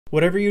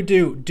Whatever you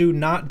do, do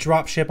not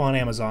drop ship on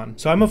Amazon.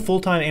 So I'm a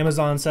full-time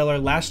Amazon seller.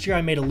 Last year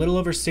I made a little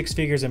over 6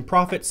 figures in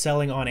profit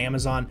selling on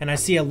Amazon, and I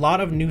see a lot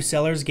of new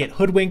sellers get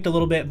hoodwinked a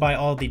little bit by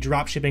all the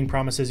drop shipping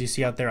promises you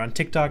see out there on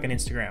TikTok and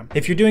Instagram.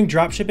 If you're doing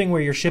drop shipping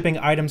where you're shipping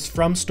items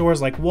from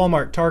stores like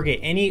Walmart, Target,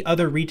 any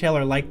other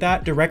retailer like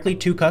that directly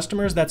to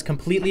customers, that's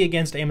completely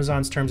against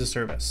Amazon's terms of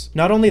service.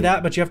 Not only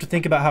that, but you have to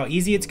think about how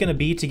easy it's going to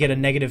be to get a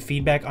negative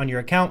feedback on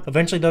your account.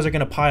 Eventually those are going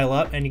to pile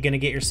up and you're going to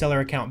get your seller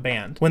account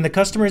banned. When the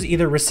customers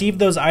either receive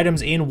those items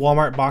in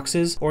Walmart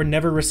boxes or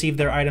never receive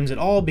their items at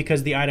all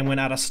because the item went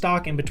out of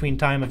stock in between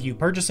time of you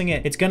purchasing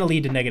it, it's going to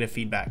lead to negative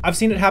feedback. I've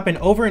seen it happen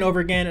over and over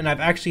again, and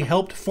I've actually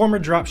helped former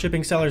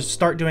dropshipping sellers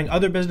start doing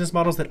other business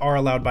models that are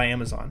allowed by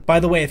Amazon. By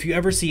the way, if you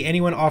ever see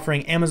anyone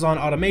offering Amazon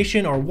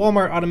automation or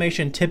Walmart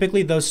automation,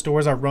 typically those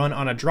stores are run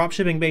on a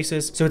dropshipping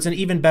basis, so it's an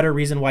even better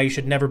reason why you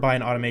should never buy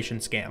an automation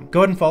scam.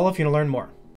 Go ahead and follow if you want to learn more.